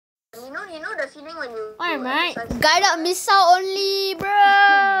You know the feeling when you. Alright, guided missile only,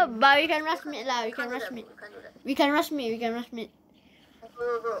 bro. But we can rush mid lah. We can rush mid. We can rush mid. We can rush mid.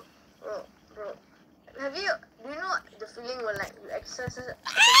 Bro. Do you know the feeling when like you exercise a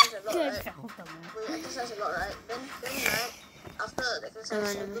lot, right? When you exercise a lot, right? Then right after the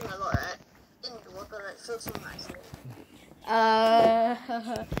exercise, you drink a lot, right? Then the water right feels so nice.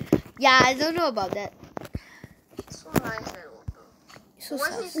 Yeah, I don't know about that. It's so nice that water. So Why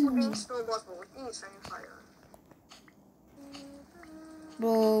is he shooting snowballs, bro? I think he's trying fire.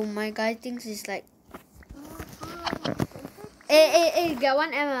 Bro, my guy thinks he's like. Hey, get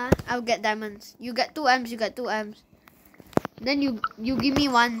 1 M, ah. I'll get diamonds. You get 2 M's, you get 2 M's. Then you give me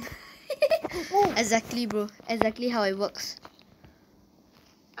 1. Exactly, bro. Exactly how it works.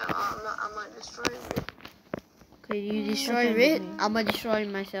 I'm not destroying it. Okay, you destroy it, I'ma destroy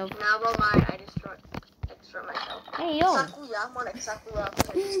myself. Never mind, I destroyed myself. Hey, yo. Sakura, more like Sakura.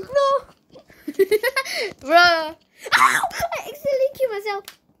 No! Bro! Ow! I accidentally killed myself.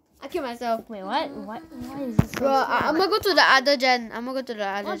 I killed myself. Wait, what? Why is this so Bro, I'm gonna go to the other gen. Oh my god.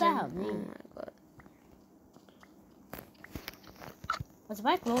 What's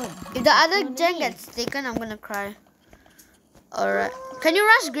my glowing? If the other gen gets taken, I'm gonna cry. Alright. Can you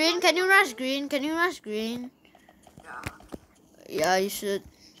rush green? Yeah, you should.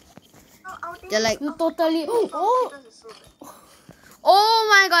 They're like, You totally. oh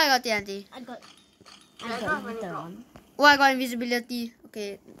my god, I got TNT. I got either one. Oh, I got invisibility.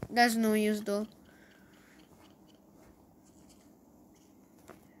 Okay, that's no use though.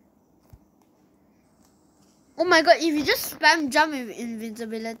 Oh my god, if you just spam jump with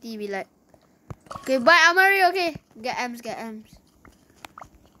invincibility, be like. Okay, bye Amari, okay. Get M's. Okay,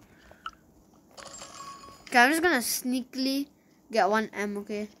 I'm just gonna sneakily get 1 M,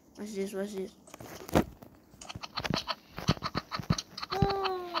 okay? Watch this.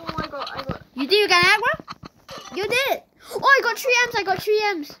 Oh, I got. You think you can hack, bro? You did! Oh, I got 3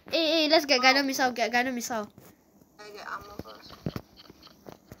 M's, Hey, let's get guided missile, I get ammo first.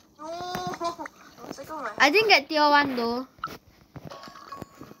 No! I didn't get tier 1 though.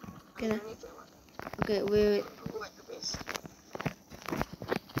 Okay, wait.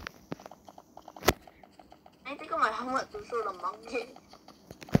 I take out my helmet to show the monkey.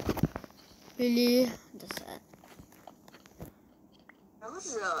 Really? That's sad.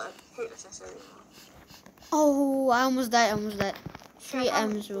 What's the head accessory? Oh, I almost died. 3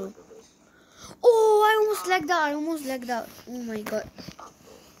 M's, bro. Oh, I almost lagged out. Oh my god.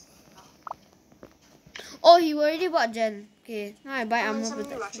 Oh, he already bought gen. Okay, now I buy ammo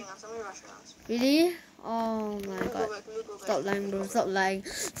protection. Really? Oh my god. Stop lying, bro.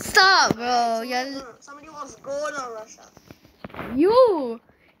 Stop, bro. Somebody wants gold or Russia. You!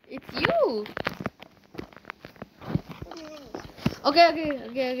 It's you!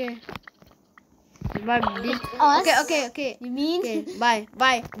 Okay. Bye. Okay. You mean? Okay, bye.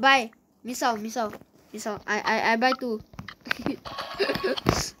 Missile. I buy 2.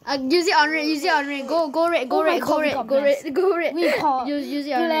 Use it on red. Go red. Use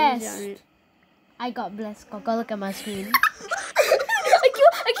it on red. I got blessed. Go look at my screen. I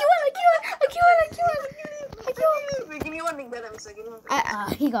killed one. Give me one thing better, Mr. Give me one.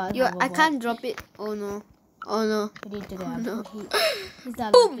 He got. I can't drop it. Oh no. He need to grab. No. He's the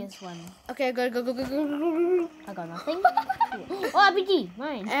luckiest one. Okay, go. I got nothing. Oh, RPG,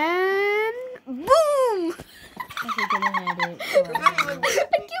 mine. And boom! Okay, go ahead. I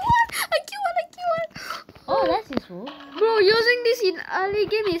killed one. Oh, that's useful. Bro, using this in early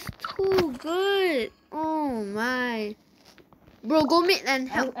game is too good. Oh my. Bro, go mid and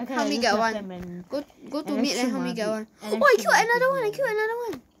help me get one. Go to mid and help me get one. Oh, I killed another one.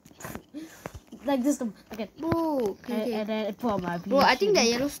 Like this. Okay. Bro, okay. And then I put on my Bro, I think that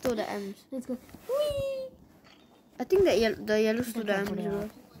yellow stole the M's. Let's go. Whee! I think that the yellow stole the M's, bro.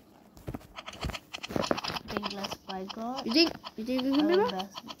 Blessed by God. You think you can give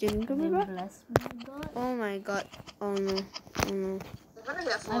me, bro? Blessed by God. Oh my god. Oh no. I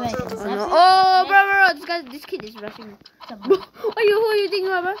bet Oh, bro, this kid is rushing. Bro, who you think,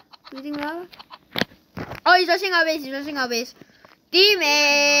 bro? Oh, he's rushing our base.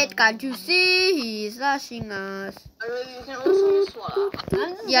 Teammate, can't you see he's rushing us? You can also use sword.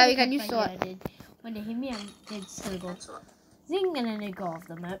 Yeah, we can use sword. When they hit me, they still go zing and then they go off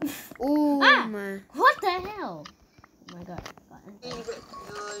the map. Oh my. What the hell? Oh my god.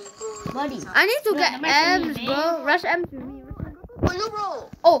 Buddy. I need to get M's, bro. Rush M's with me. For you, bro.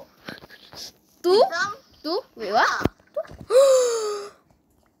 Oh. 2? Wait, what?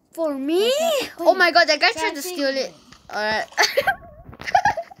 For me? Oh my god, that guy tried to steal it. Alright.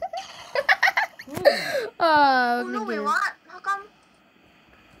 Oh no, wait, what? How come?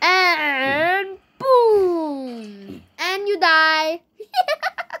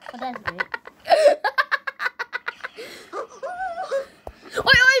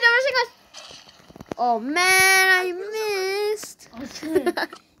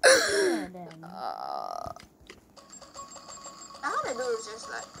 All I do is just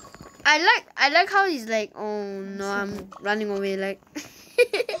like. I like how he's like, oh no, I'm running away. Like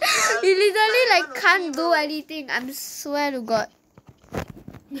he literally like can't do anything. I swear to God.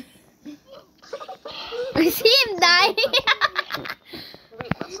 I see him die.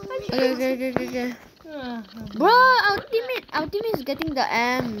 Okay. Bro, our teammate is getting the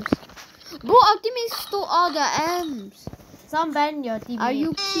M's. Bro, our teammate stole all the M's. Some ban your teammate. Are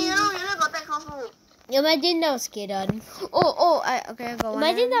you Hey, kidding? you know got that crossbow. Imagine that was Kaden. I got one.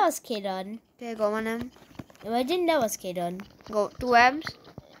 Imagine M. that was Kaden. Okay, I got one M. Imagine that was Kaden. Go 2 M's.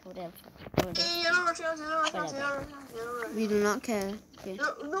 Whatever. Hey, yellow rush. We do not care. Okay.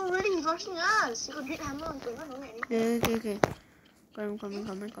 No, really, he's rushing us. He got great hammer. He's not doing anything. Okay. Come.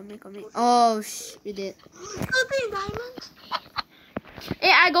 Oh, we did. 13 diamonds.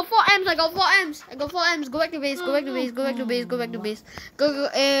 Hey, I got 4 M's. Go back to base. Go. Come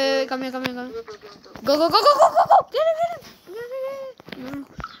here. Go. Get him.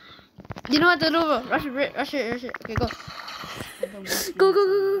 You know what to do, bro. Rush it. Okay, go. Go.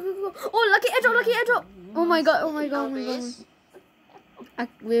 Oh, lucky airdrop. Oh my god. Base.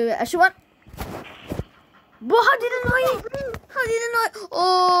 Wait. I should what? Bro, how did it know it?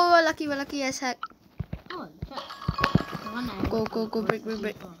 Oh, lucky. Yes, heck. Oh, Go. Break. What's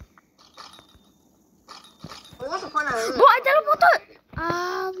the point of it? Bro, I teleported.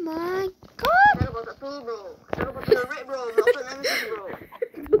 Oh my god. Teleported too, bro. Teleported to the red, bro. Melted everything, bro.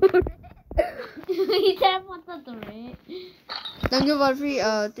 He teleported to red. Thank you for free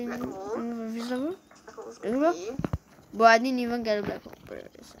thing. Bro, I didn't even get a black hole.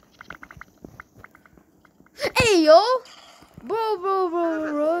 Hey yo, bro,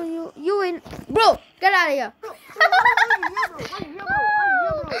 you win, bro. Get out of here.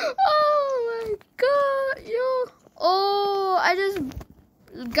 Oh my god, yo. Oh, I just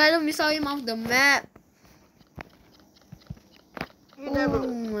got him, saw him off the map. Oh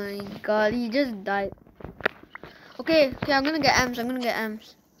my god, he just died. Okay, I'm gonna get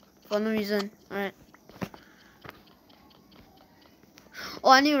M's. For no reason. Alright. Oh,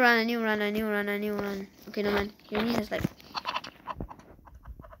 I need to run. Okay, no man. He only has like...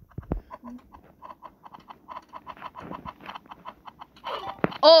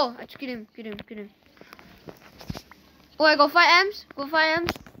 Oh, I just kill him. Oh, I got 5 M's.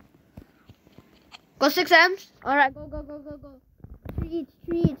 Got 6 M's. Alright, go. 3 each.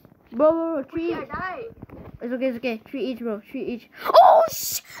 Bro, 3 each. I died. It's okay. 3 each, bro. 3 each. Oh,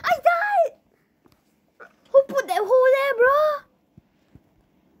 I died! Who put that hole there, bro?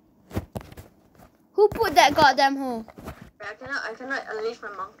 Who put that goddamn hole? I cannot unleash my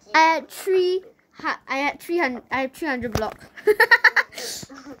monkey. I had 300 blocks.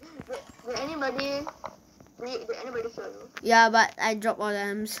 Did anybody kill you? Yeah, but I dropped all the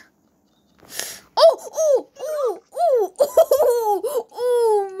M's. Oh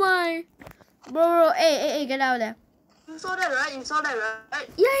my. Bro, hey, get out of there. You saw that, right?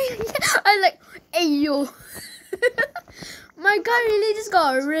 Yeah. I like, hey, yo. My guy really just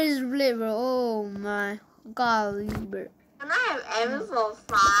got a wrist blade, bro. Oh my. Golly, bro. Can I have M's for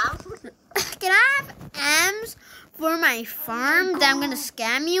farm? Can I have M's for my farm that I'm gonna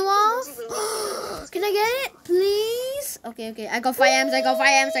scam you off? Can I get it, please? Okay. I got 5 M's.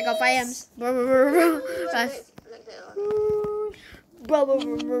 Bro.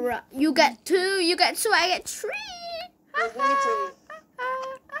 Bro. You get 2, I get 3.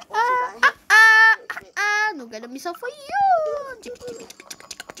 No get a missile for you.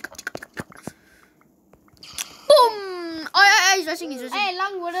 Boom! Oh, he's rushing. Hey,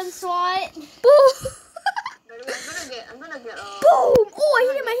 long wooden sword. Boom! I'm gonna get Boom! Oh, I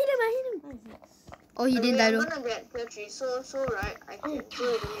hit him. Oh, he didn't die though. I'm gonna get tier 3, so right, I can do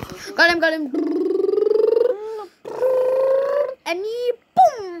it. Got him. And he,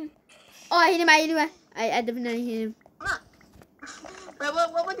 boom! Oh, I hit him. I definitely hit him.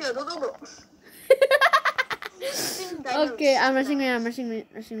 What with your dodo, bro? Okay, I'm rushing mid.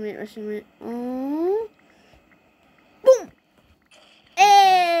 Oh. Boom!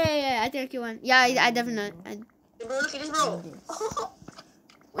 Hey! I think I killed one. Yeah, I definitely. Bro, look at this, bro.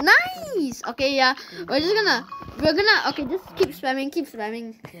 Nice! Okay, yeah. We're gonna, okay, just keep spamming.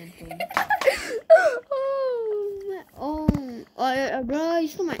 Oh, bro, you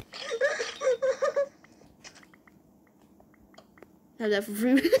stole my... Have that for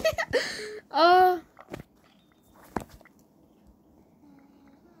free.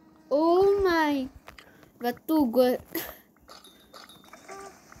 Oh my. Got too good.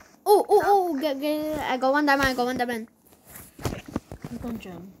 Get. I got 1 diamond. Don't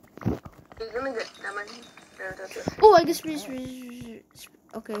jump. Let me get diamond. Oh, I guess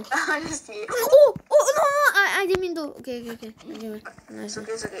okay. Honestly. Oh, no, I didn't mean to. Okay. Nice.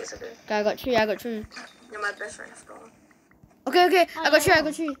 It's okay. Okay, I got three. You're my best friend after all. Okay, I got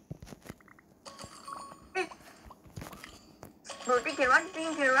three. Hey. Bro, think you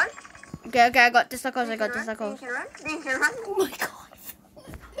can run? Okay, I got testicles. Think you can run? Oh my god.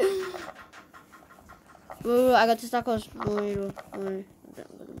 Bro, I got testicles. Wait. Oh my.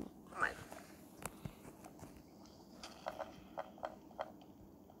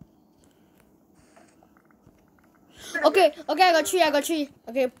 Okay, I got three.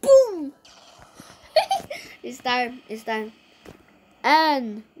 Okay, boom. It's time.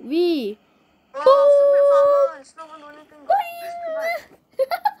 And we. Oh, it's not gonna do anything.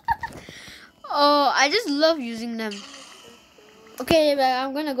 Oh, I just love using them. Okay, but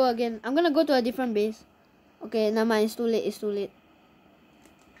I'm gonna go again. I'm gonna go to a different base. Okay, never mind. It's too late.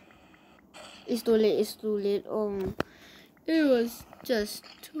 Oh, it was just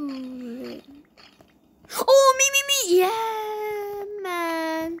too late. Oh, me. Yeah,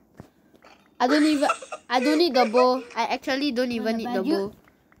 man. I don't need the bow. I actually don't even need the bow.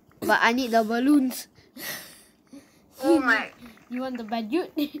 But I need the balloons. Oh my. You want the bad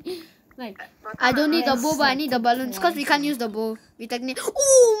dude? Like, I don't need the bow, but I need the balloons because we can't use the bow. We technically.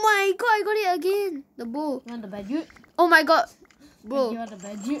 Oh my god! I got it again. The bow. you want the bad dude? Oh my god, You bro! want the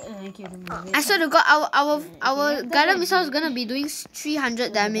bad dude? Okay, don't move it. I swear to God, our guided missile is gonna be doing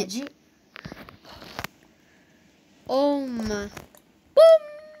 300 damage. Oh my! Boom!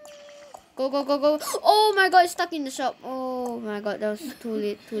 Go! Oh my god! It's stuck in the shop. Oh my god! That was too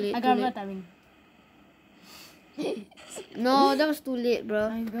late. I got my timing. No, that was too late, bro.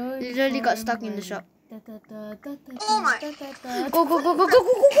 Literally got stuck in the shop. Oh my. Go!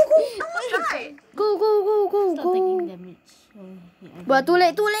 Right. Go! Stop taking damage. But too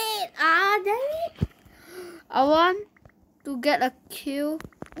late. Ah, damn it! I want to get a kill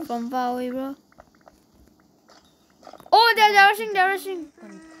from far away, bro. Oh, they're rushing. They're rushing.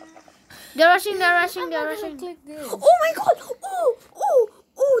 Click this. Oh my god!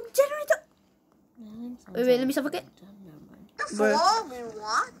 Oh, generator! Wait, let me suffocate. Bro.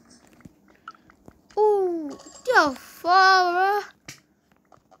 What? Oh, they're far, bro.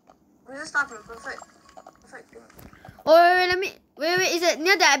 We just start from perfect thing. Oh, wait, let me. Wait, is it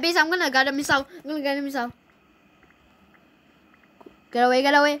near that base? I'm gonna guard a missile. Get away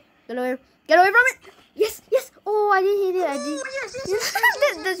from it. Yes. Oh, I didn't hit it. Oh, yes.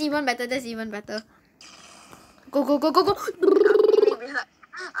 That's even better. Go.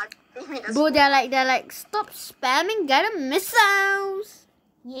 Bro, they're like, stop spamming guided missiles.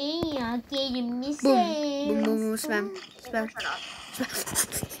 Yeah, okay, you miss Boom, spam.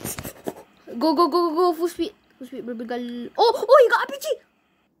 Go, full speed, bro. Oh, you got RPG.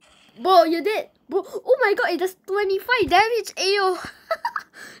 Bro, you're dead. Bro, oh my god, it does 25 damage, ayo.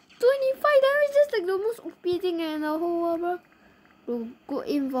 25 damage, that's like the most OP thing in the whole world, bro. Bro, go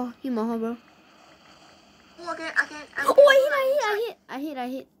aim for him or her, bro. Oh, okay. Oh, I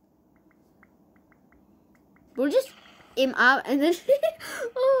hit. Bro, just aim up and then...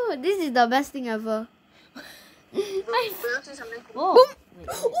 Oh, this is the best thing ever. Oh. Boom!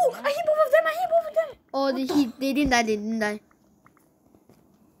 Oh, I hit both of them. Oh, they didn't die.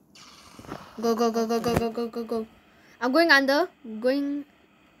 Go. I'm going under, going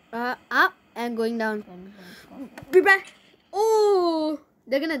up and going down. Prepare. Oh,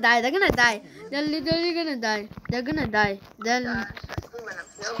 they're gonna die. They're literally gonna die.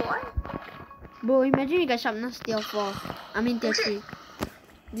 Bro, imagine you got sharpness tier 4. I mean tier 3.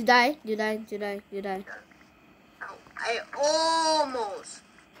 You die. I almost.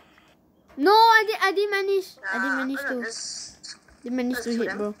 No, I didn't manage. I didn't manage to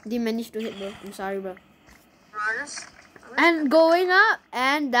hit, bro. I'm sorry, bro. And going up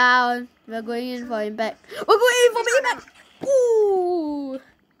and down. We're going in for impact. We're going in for impact. Ooh.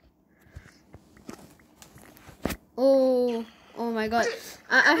 Oh my god.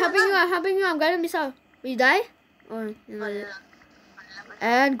 I'm helping you. I'm gonna miss out. Will you die? Oh, you're not dead.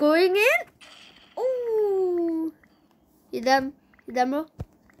 And going in. Ooh. Hit them, bro.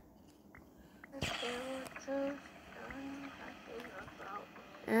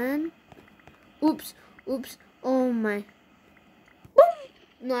 And oops. Oh my. Boom.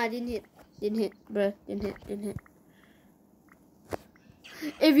 No, I didn't hit, bro. Didn't hit.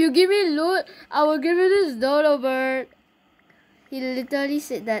 If you give me loot, I will give you this dodo bird. He literally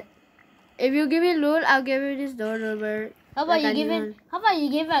said that. If you give me loot, I'll give you this dodo bird. How about you give it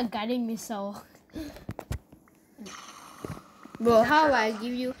a guiding missile? Bro, how will I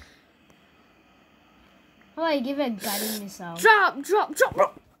give you? How about you give it a guiding missile? Drop,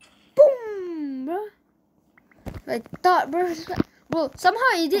 bro. Boom, bro. I thought, bro. Bro,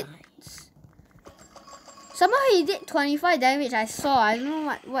 somehow he did 25 damage. I saw. I don't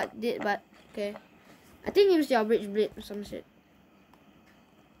know what did, but okay. I think it was your bridge blade or some shit.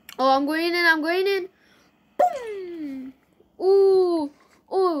 Oh, I'm going in. Boom! Ooh!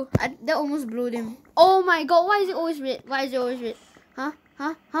 Oh, that almost blew him. Oh my god, why is it always red? Huh?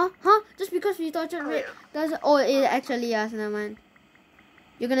 Just because we tortured red does oh, it actually is. Never mind.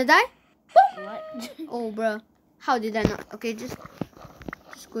 You're gonna die? What? Oh, bro. How did I not? Okay, just go.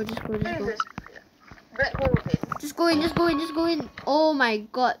 Just go in. Oh my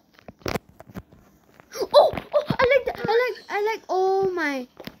god. Oh, I like.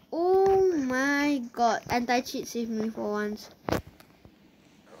 Oh my god. Anti-cheat saved me for once.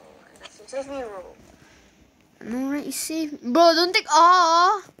 Save me, bro. No, right? You saved me. Bro, don't take.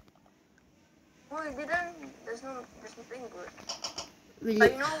 Oh. No, it didn't. There's nothing good. Really?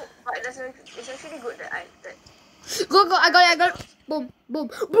 But you know, it's actually good that Go. I got it. Boom. Bro,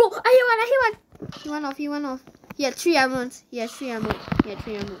 I hit one. He went off. He had 3 emeralds.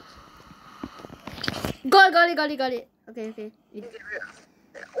 Got it. Okay.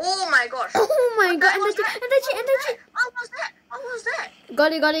 Oh my gosh. Oh my god. Anti-cheat. What was that?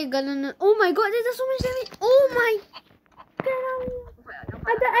 Got it. Oh my god, there's so much damage. Oh my god.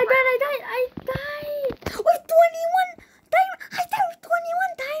 I died. With 21 time. I died with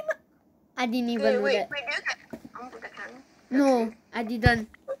 21 time. I didn't even know that. Wait, do you get the cannon? No, I didn't.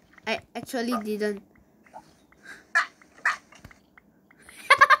 I actually didn't.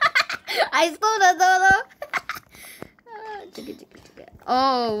 I stole the dodo. Take it.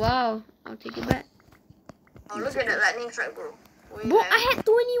 Oh wow, I'll take it back. Oh, look at that lightning strike, bro. Bro, I had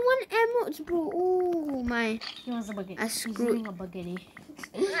 21 emeralds, bro. Oh my. He was a bucket. I screwed. A bucket.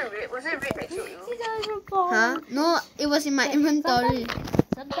 Was it red that killed you? Huh? No, it was in my inventory.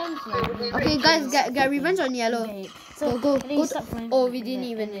 Sometimes Okay, guys, get revenge on yellow. Okay, Go. Oh, we and didn't they-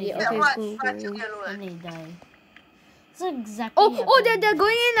 even and need it. they Okay, die. go. And they die. So exactly. Oh, happened. they're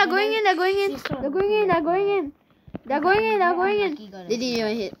going in. They're going in. They didn't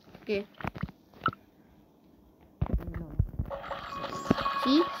even hit. Okay. No.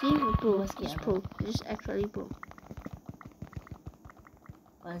 See, we're pro. Let's get It's it. pro. It's actually pro.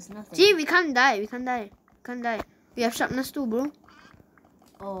 But it's nothing. See, we can't die. We have sharpness too, bro.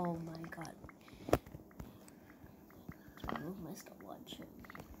 Oh my god. Remove my stopwatch.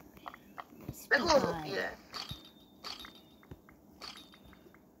 Let's go. Yeah.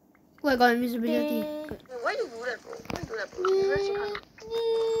 Oh, I got invisibility. Good. Why you do that, bro? You really can't.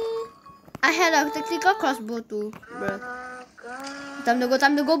 I had a tactical crossbow too, bro. God. Time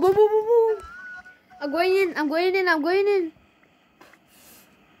to go. Boom. I'm going in.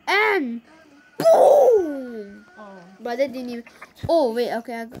 And boom! Oh. But that didn't even. Oh wait,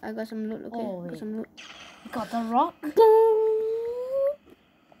 okay, I got some loot. Okay, Oh, got wait. some loot. You got the rock? Boom!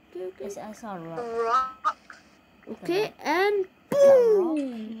 Okay. I saw a rock. Rock. Okay, and Is that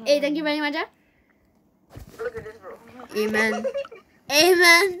boom! rock? Hey, thank you very much. Look at this, bro.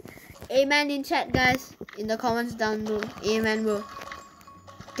 Amen in chat, guys. In the comments down below. Amen, bro.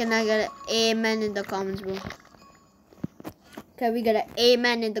 Can I get an amen in the comments, bro? Can we get an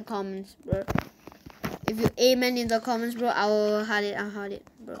amen in the comments, bro? If you amen in the comments, bro, I'll hide it,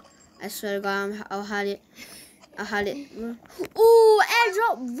 bro. I swear to God, I'll hide it, bro. Ooh,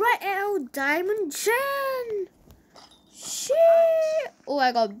 airdrop right at our diamond gen. Shit. Oh,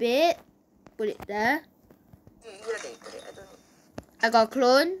 I got bait. Put it there. You got it. I don't know. I got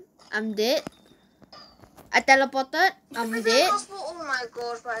clone. I'm dead. I teleported. I'm dead. Oh my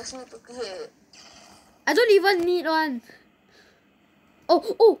gosh, but I need to hit. I don't even need one.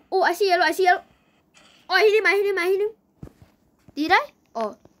 Oh, I see yellow. Oh, I hit him. Did I?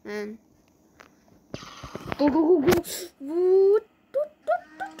 Oh, man. Go. Woo.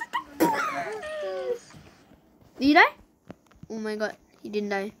 Did I? Oh my god, he didn't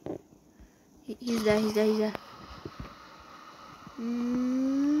die. He's there. Oh,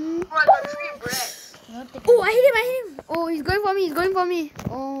 I got 3 bread. Oh, I hit him. Oh, he's going for me.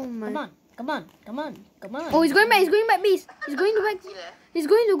 Oh my. Come on. Oh, he's going back base. He's going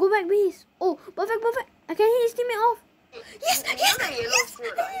to go back base. Oh, perfect. I can hit his teammate off. Yes.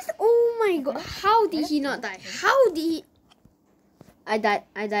 Oh my god. How did he not die? I died.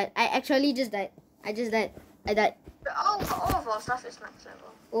 I actually just died. I died. All of our stuff is max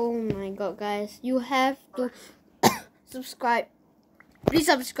level. Oh my god, guys. You have to subscribe. Please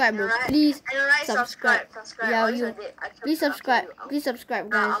subscribe, bro. Please subscribe. Yeah, please subscribe. Please subscribe,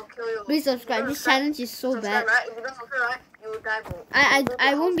 guys. Please subscribe. This challenge is so bad. If you don't subscribe, you will die, bro.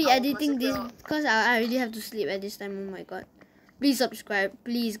 I won't be editing this because I already have to sleep at this time. Oh my god. Please subscribe.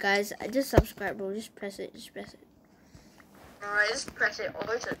 Please, guys. Just subscribe, bro. Just press it. Alright, just press it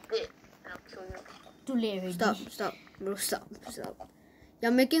over to it and I'll kill you. Too late already. Stop. Bro, stop.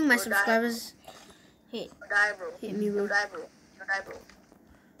 You're making my subscribers Hate. You die, bro. hate me, bro. You die, bro.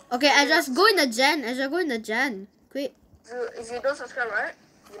 Okay, I just go in the gen. Quick. If you don't subscribe, right?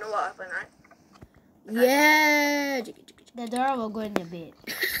 You know what happened, right? Yeah. The Dora will go in the bed.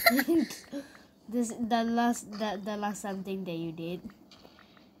 The last something that you did.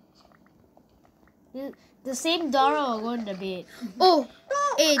 The same Dora will go in the bed. Oh,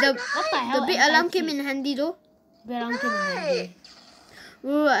 hey, What the hell? the big alarm came in handy though. Big alarm came in handy.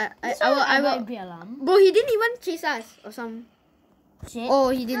 Bro, I will. Big alarm. Bro, he didn't even chase us or some. Shit. Oh,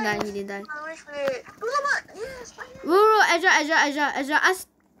 he didn't die. Wait. Yes, fine. Bro, Ezra, ask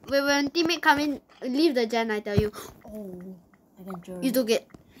when teammate come in, leave the gen. I tell you, Oh, I can join. you took it.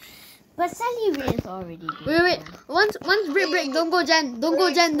 But Sally is already dead. Wait. Once break. Don't go gen. I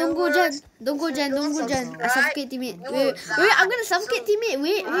suffocate teammate. Wait. I'm gonna suffocate teammate.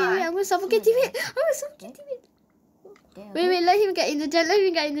 Wait. I'm gonna suffocate teammate. Damn. Wait. Let him get in the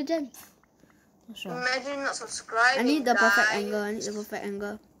gen. Sure. Imagine not subscribing. I need the perfect die.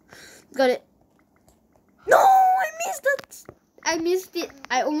 angle. Got it. No, I missed it.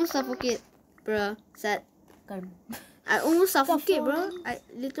 I almost suffocate, bruh. Sad. Come. I almost suffocate, bro. I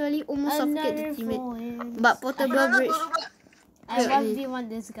literally almost suffocate the teammate. But portable bridge. I 1v1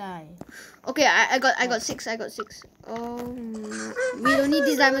 this guy. Okay, I got 6. Oh, no. We don't need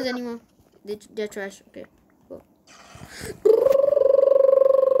these diamonds anymore. They're trash. Okay, go.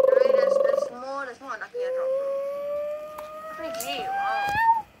 There's more lucky airdrop. 3G, wow.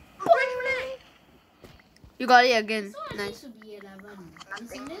 Bridge. You got it again. Nice. To be 11.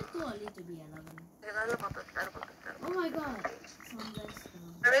 It's a little too early to be 11. Taruh. Oh my god. Sometimes.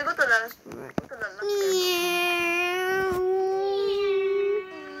 Alright, go to the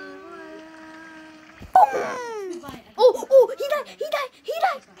Oh, he died.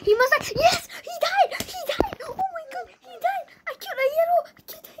 He must die. Yes, he died. Oh my god, he died. I killed a yellow.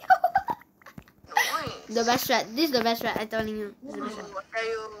 Nice. The best strat. This is the best strat. I'm telling you. This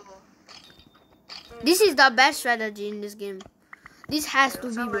This is the best strat. is the best strategy in this game. This has to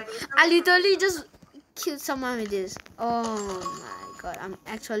be, bro. I literally just killed someone with this. Oh my god, I'm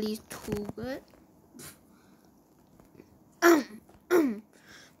actually too good.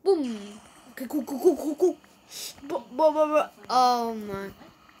 Boom. Okay, go. Bro. Oh my.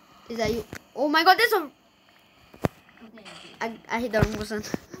 Is that you? Oh my god, there's a... I hit the wrong person.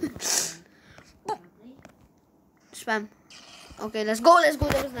 Spam. Okay, let's go. That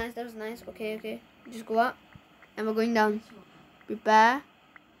was nice. Okay. Just go up. And we're going down. Prepare.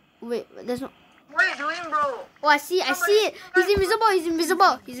 Wait, there's no... What are you doing, bro? Oh, I see it. He's invisible.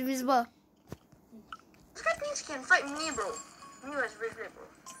 This guy thinks he can fight me, bro. Me was Bridge, bro.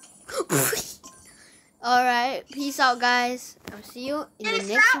 Alright, peace out, guys. I'll see you in the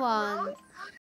next one.